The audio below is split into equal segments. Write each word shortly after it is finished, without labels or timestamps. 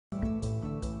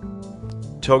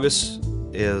Thogus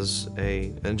is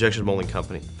an injection molding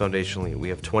company. Foundationally, we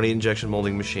have 20 injection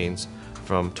molding machines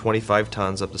from 25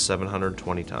 tons up to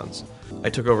 720 tons. I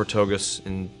took over Thogus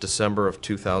in December of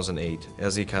 2008.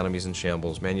 As the economy's in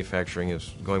shambles, manufacturing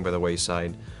is going by the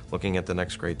wayside, looking at the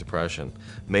next Great Depression.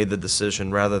 Made the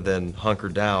decision, rather than hunker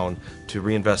down, to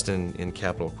reinvest in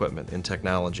capital equipment, in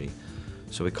technology.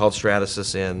 So we called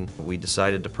Stratasys in. We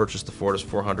decided to purchase the Fortis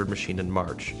 400 machine in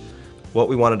March. What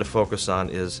we wanted to focus on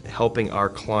is helping our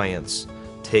clients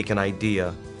take an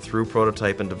idea through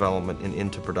prototype and development and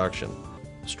into production.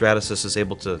 Stratasys is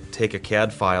able to take a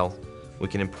CAD file, we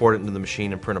can import it into the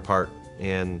machine and print a part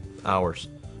in hours.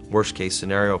 Worst case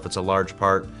scenario, if it's a large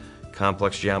part,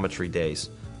 complex geometry, days,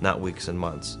 not weeks and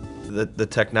months. The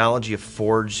technology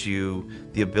affords you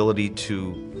the ability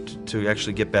to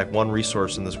actually get back one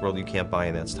resource in this world you can't buy,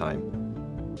 and that's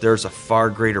time. There's a far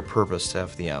greater purpose to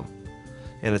FDM,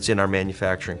 and it's in our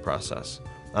manufacturing process,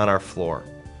 on our floor.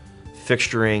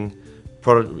 Fixturing,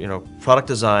 product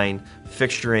design,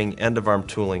 fixturing, end-of-arm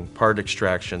tooling, part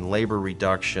extraction, labor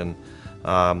reduction,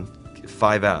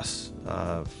 5S,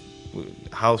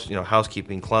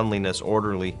 housekeeping, cleanliness,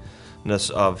 orderliness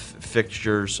of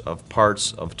fixtures, of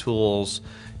parts, of tools,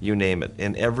 you name it.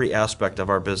 In every aspect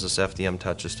of our business, FDM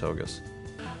touches Thogus.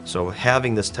 So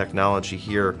having this technology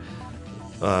here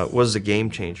was a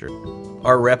game changer.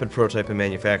 Our rapid prototype and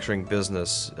manufacturing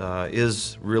business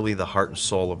is really the heart and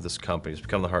soul of this company. It's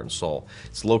become the heart and soul.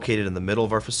 It's located in the middle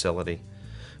of our facility.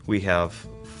 We have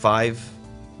 5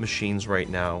 machines right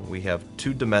now. We have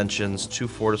 2 dimensions, 2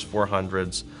 Fortis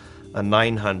 400s, a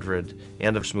 900,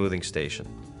 and a smoothing station.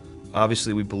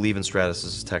 Obviously, we believe in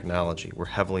Stratasys' technology. We're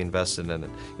heavily invested in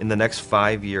it. In the next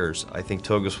 5 years, I think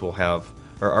Thogus will have,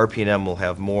 or RP&M will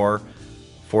have more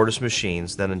Fortis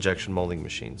machines than injection molding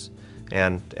machines.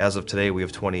 And as of today, we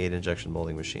have 28 injection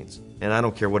molding machines. And I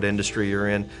don't care what industry you're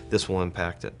in, this will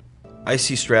impact it. I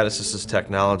see Stratasys'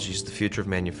 technology as the future of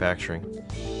manufacturing.